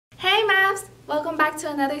Welcome back to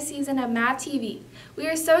another season of MavTV. We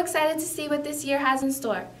are so excited to see what this year has in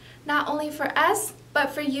store, not only for us, but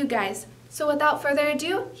for you guys. So without further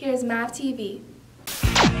ado, here's MavTV.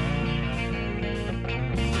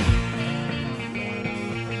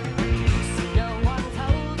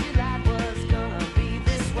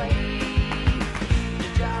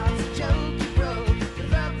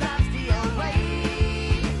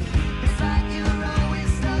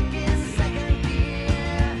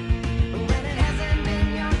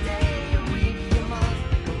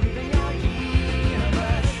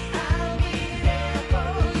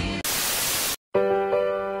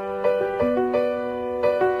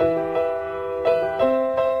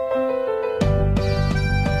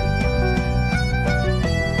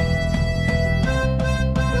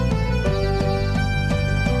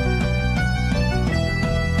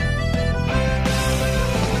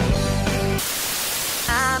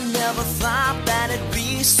 Never thought that it'd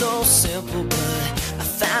be so simple, but I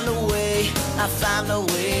found a way, I found a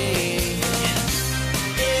way.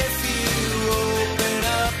 If you open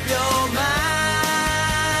up your mind,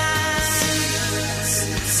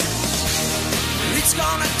 it's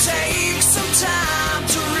gonna take some time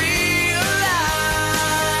to realize,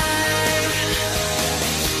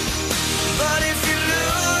 but if you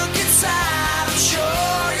look inside, I'm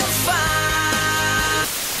sure you'll find.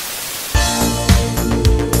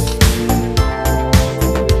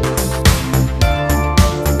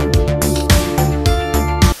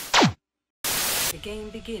 The game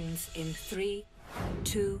begins in 3,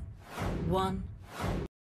 2, 1.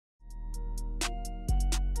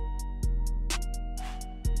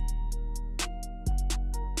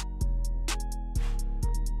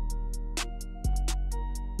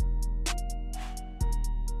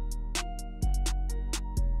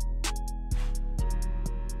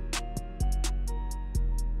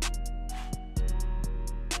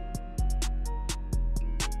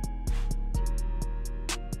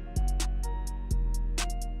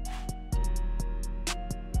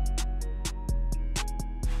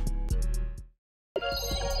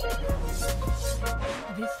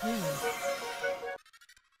 This room.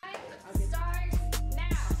 Start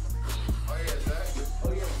now.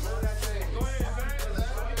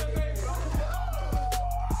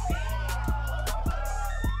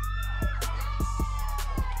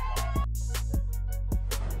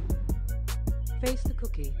 Face the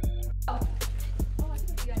cookie.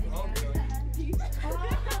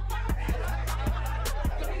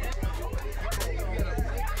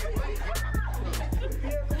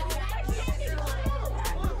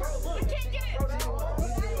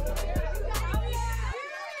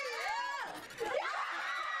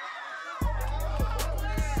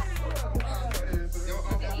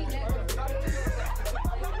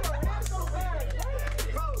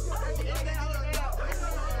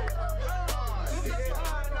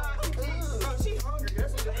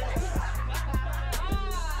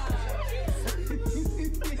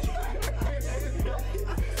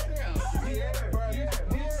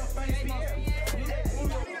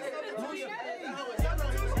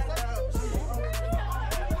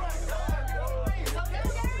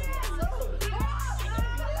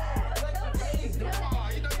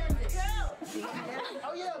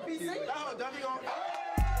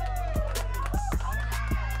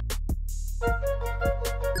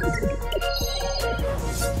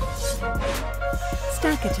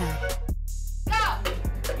 Stack attack.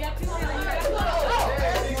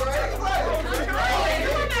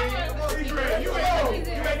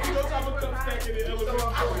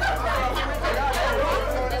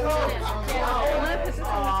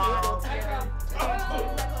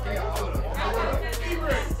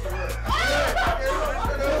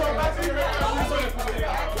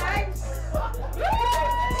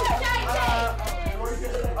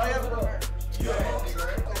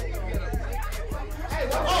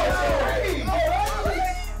 Oh!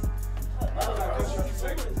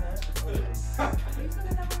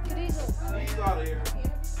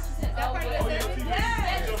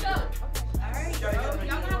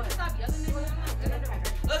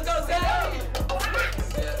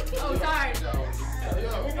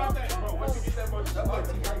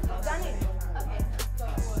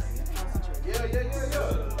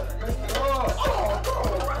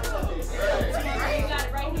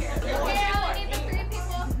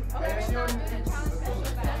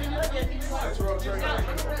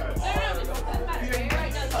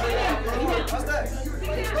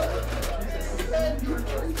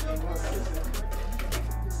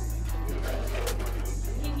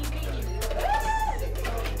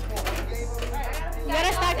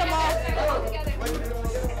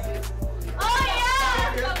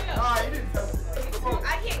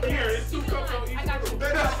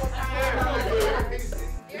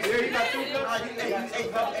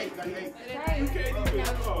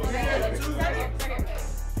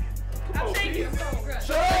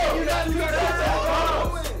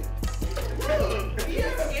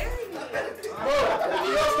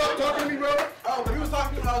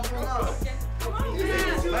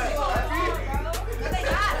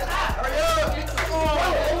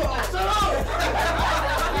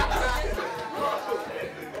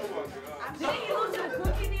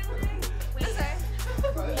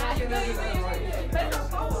 Yelling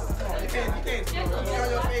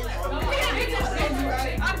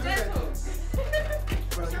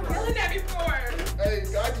at me for. Hey, I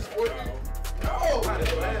just want you. No!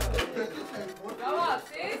 Go up,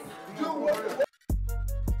 sis. Do what?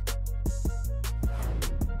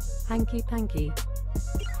 Hanky Panky.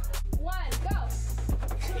 1, go.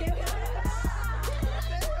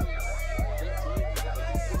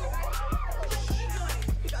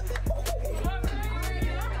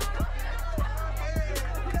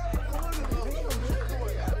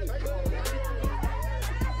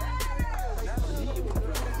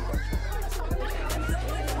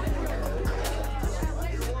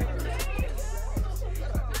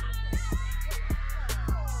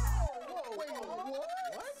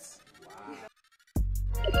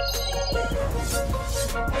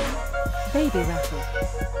 Baby rattle.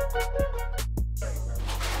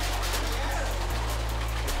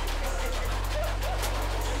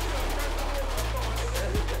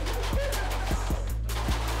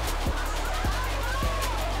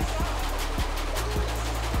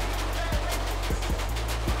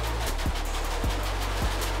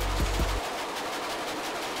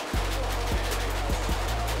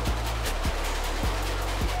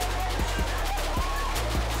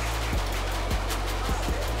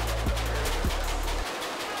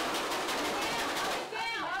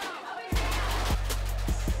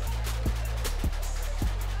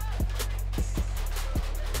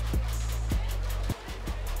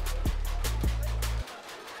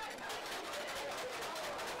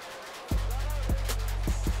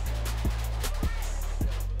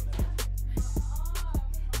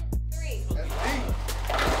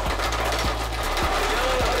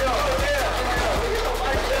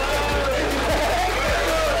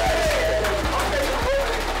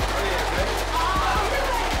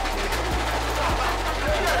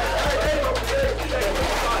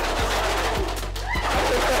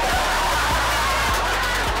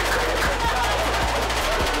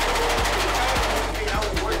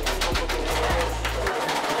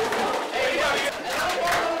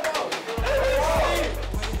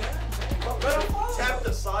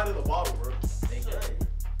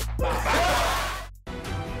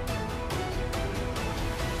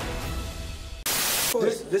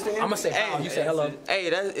 This the end? I'm gonna say bow. You say hello. Hey,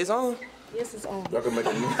 that it's on. Yes, it's on. Y'all can make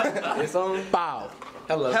a It's on. Bow.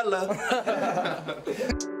 Hello. Hello. My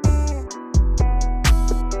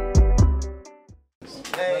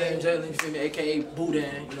name is Jalen, you feel me? AKA Boudin. You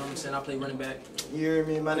know what I'm saying? I play running back. You hear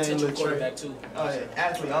me? My name is Potential Lil Trey. quarterback too. Oh yeah,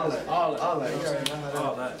 athlete, all that. All that. All that. You know You what already I'm know how saying?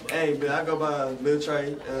 All that. that. Hey, but I go by Lil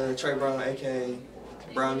Trey, Trey Brown, AKA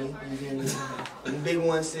Brownie. You feel me? Big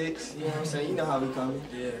 1-6. You know what I'm saying? You know how we coming.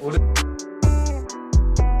 Yeah.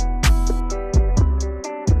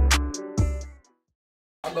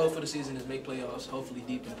 Our goal for the season is make playoffs, hopefully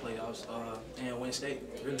deep in playoffs, and win state.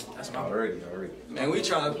 Really, that's my goal. Already. Man, we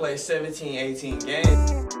trying to play 17, 18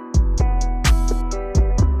 games.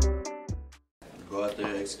 Go out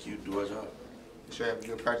there, execute, do our job. You should have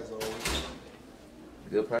good practice all week.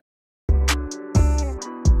 Good practice.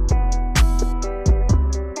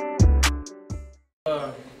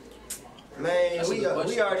 Man, we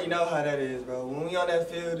already know how that is, bro. When we on that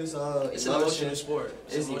field, it's It's an emotional sport.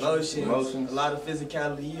 It's emotions. A lot of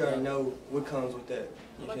physicality. You already know what comes with that.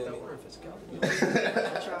 You I like feel that me? word,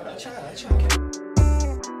 physicality. I try.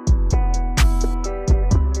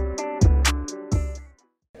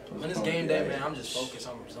 When it's game day, man, I'm just focused.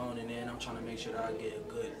 I'm zoning in. I'm trying to make sure that I get a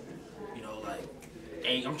good, you know, like,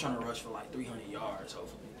 I'm trying to rush for like 300 yards,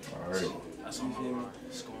 hopefully. Alright. So that's on my mind.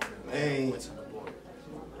 Scoring. Man. Points on the board.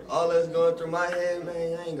 All that's going through my head,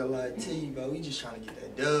 man, I ain't gonna lie to you, bro. We just trying to get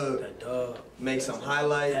that dub. That dub. Make some Had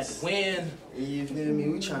highlights. to win. You feel me?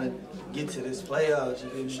 We trying to get to this playoffs, you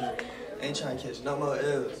feel me? Sure. Ain't trying to catch no more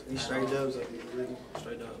L's. We straight dubs up here, really.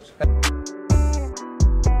 Straight dubs.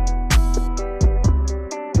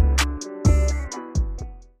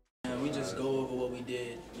 And we just go over what we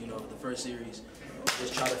did, you know, the first series.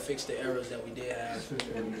 Just try to fix the errors that we did have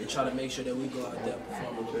and try to make sure that we go out there and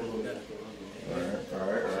perform a little bit better.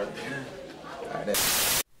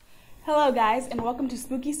 Hello guys, and welcome to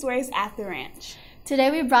Spooky Stories at the Ranch. Today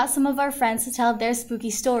we brought some of our friends to tell their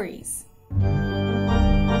spooky stories.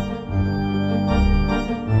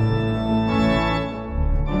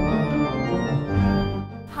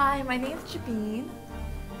 Hi, my name's Jabeen.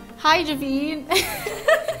 Hi, Javine.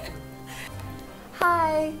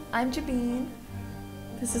 Hi, I'm Jabeen.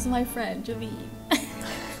 This is my friend, Javine.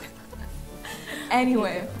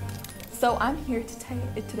 Anyway, so I'm here to tell you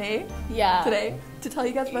today to tell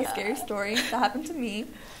you guys about a scary story that happened to me.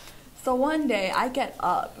 So one day I get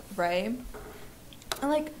up, right?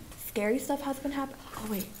 And like scary stuff has been happening. Oh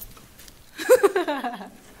wait,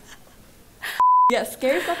 Yeah,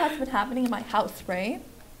 scary stuff has been happening in my house, right?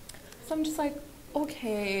 So I'm just like,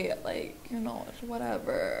 okay, like, you know,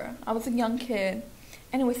 whatever. I was a young kid.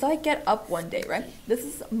 Anyway, so I get up one day, right? This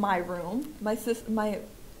is my room, my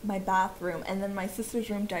bathroom, and then my sister's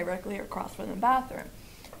room directly across from the bathroom.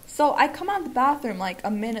 So I come out of the bathroom like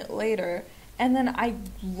a minute later, and then I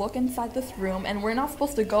look inside this room, and we're not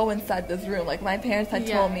supposed to go inside this room. Like, my parents had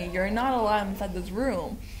told me, you're not allowed inside this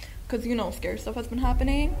room, because, you know, scary stuff has been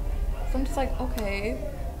happening. So I'm just like, okay.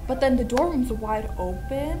 But then the doorroom's wide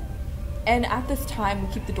open, and at this time,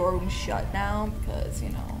 we keep the doorroom shut now, because, you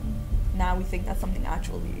know, now we think that something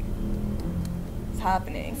actually is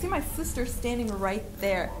happening. I see my sister standing right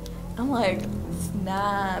there. I'm like,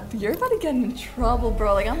 snap, you're about to get in trouble,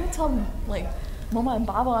 bro. Like, I'm gonna tell, like, Mama and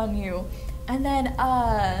Baba on you. And then,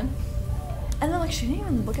 like, she didn't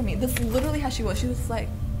even look at me. This is literally how she was. She was like,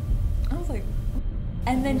 I was like,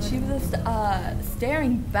 and then she was just,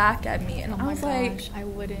 staring back at me. And I was like, I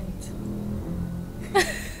wouldn't.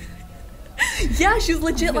 Yeah, she was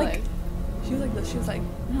legit, like, she was like this. She was like,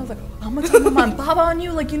 and I was like, I'm gonna tell Mama and Baba on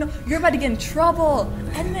you. Like, you know, you're about to get in trouble.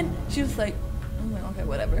 And then she was like, I'm like, okay,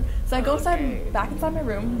 whatever. So I go back inside my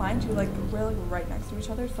room. Mind you, like, we're like right next to each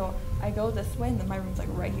other. So I go this way, and then my room's like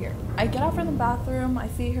right here. I get out from the bathroom. I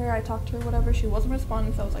see her. I talk to her, whatever. She wasn't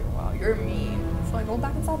responding. So I was like, wow, you're mean. So I go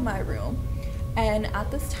back inside my room. And at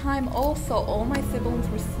this time, also, all my siblings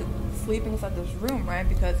were sleeping inside this room, right?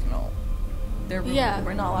 Because, you know, their room. Yeah.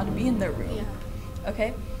 We're not allowed to be in their room. Yeah.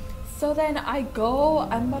 Okay. So then I'm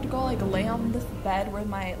about to go, like, lay on this bed where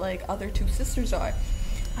my, like, other two sisters are.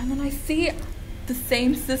 And then I see the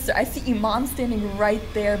same sister. I see Iman standing right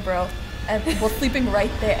there, bro. And was sleeping right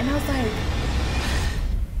there. And I was like,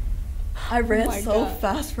 I ran so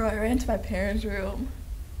fast, bro. I ran to my parents' room.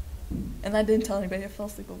 And I didn't tell anybody. I fell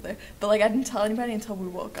asleep over there. But, like, I didn't tell anybody until we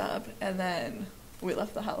woke up. And then we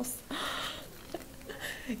left the house.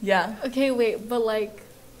 Yeah. Okay, wait. But, like,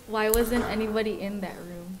 why wasn't anybody in that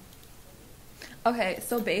room? Okay,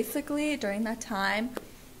 so basically, during that time,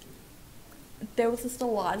 there was just a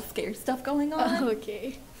lot of scary stuff going on.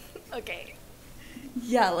 Okay. Okay.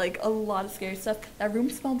 Yeah, like, a lot of scary stuff. That room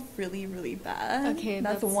smelled really, really bad. Okay,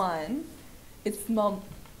 that's one. It smelled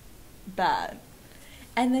bad.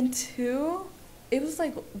 And then two, it was,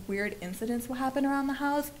 like, weird incidents would happen around the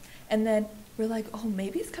house. And then we're like, oh,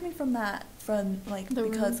 maybe it's coming from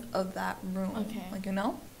because of that room. Okay. Like, you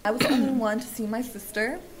know? I was the only one to see my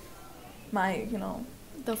sister. My, you know,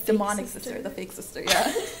 the demonic sister, the fake sister,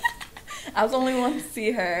 yeah. I was the only one to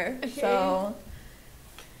see her, so,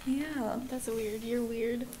 yeah. That's weird, you're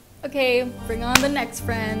weird. Okay, bring on the next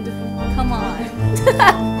friend. Come on.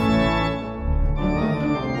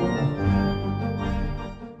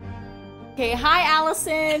 Okay, hi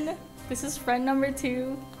Allison. This is friend number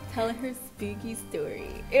 2, telling her spooky story.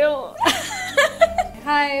 Ew.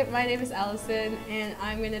 Hi, my name is Allison, and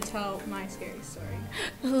I'm gonna tell my scary story.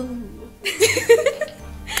 Ooh.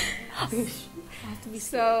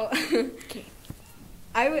 So, okay.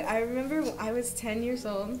 I remember I was 10 years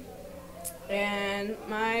old, and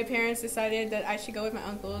my parents decided that I should go with my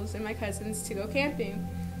uncles and my cousins to go camping.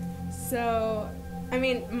 So, I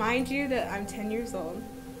mean, mind you that I'm 10 years old,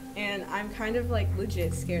 and I'm kind of, like,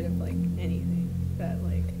 legit scared of, like, anything that,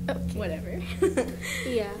 like, whatever.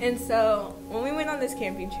 Yeah. And so, when we went on this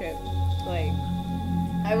camping trip, like,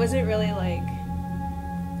 I wasn't really, like,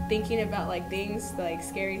 thinking about, like, things, like,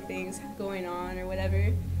 scary things going on or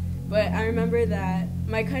whatever. But I remember that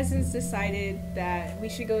my cousins decided that we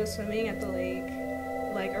should go swimming at the lake,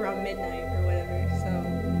 like, around midnight or whatever. So,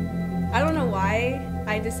 I don't know why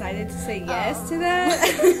I decided to say yes to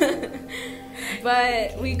that.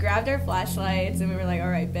 But we grabbed our flashlights and we were like, all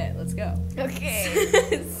right, bet, let's go.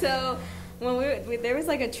 Okay. So when there was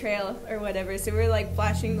like a trail or whatever, so we were like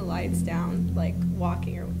flashing the lights down, like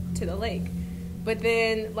walking to the lake. But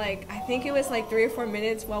then, like, I think it was like 3 or 4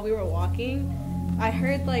 minutes while we were walking, I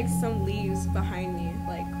heard like some leaves behind me,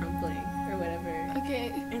 like crumpling or whatever.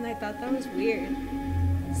 Okay. And I thought that was weird.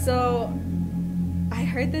 So I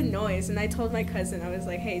heard the noise and I told my cousin, I was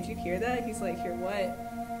like, hey, did you hear that? He's like, hear what?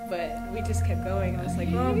 But we just kept going. I was like,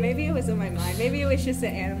 well, maybe it was in my mind. Maybe it was just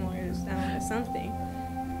an animal or I don't know, something.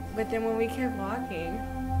 But then when we kept walking,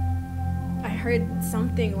 I heard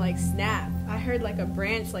something like snap. I heard like a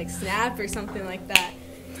branch like snap or something like that.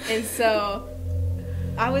 And so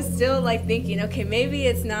I was still like thinking, okay, maybe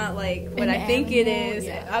it's not like what I think it is.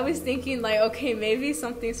 Yeah. I was thinking like, okay, maybe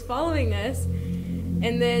something's following us.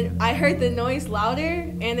 And then I heard the noise louder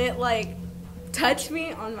and it like touched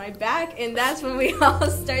me on my back, and that's when we all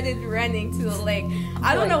started running to the lake.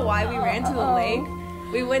 I don't know why we ran to the lake,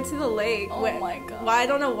 We went to the lake. Oh my god. Well, I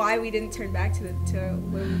don't know why we didn't turn back to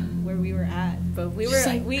where we were at, but we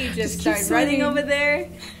just started running over there,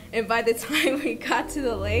 and by the time we got to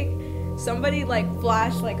the lake, somebody like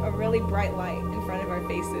flashed like a really bright light in front of our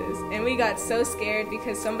faces, and we got so scared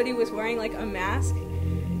because somebody was wearing like a mask,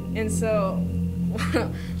 and so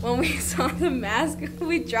when we saw the mask,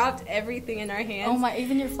 we dropped everything in our hands. Oh my,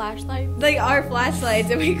 even your flashlight? Like our flashlights,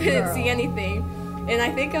 and we couldn't see anything. And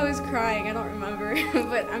I think I was crying, I don't remember,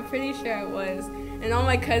 but I'm pretty sure I was. And all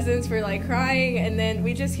my cousins were like crying, and then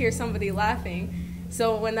we just hear somebody laughing.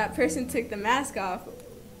 So when that person took the mask off,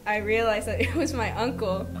 I realized that it was my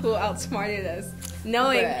uncle who outsmarted us,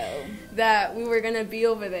 knowing that we were gonna be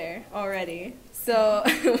over there already. So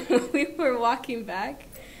when we were walking back,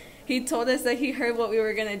 he told us that he heard what we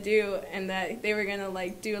were gonna do and that they were gonna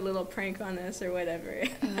like do a little prank on us or whatever.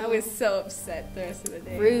 I was so upset the rest of the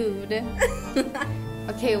day. Rude.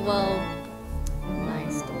 Okay, well,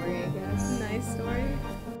 nice story, I guess. Nice story.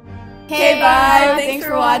 Okay, bye. Thanks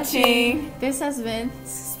for watching. This has been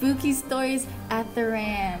Spooky Stories at the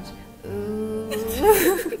Ranch. Ooh.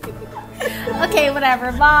 Okay,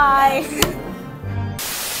 whatever. Bye.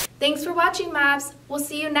 Thanks for watching, Mavs. We'll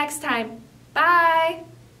see you next time. Bye.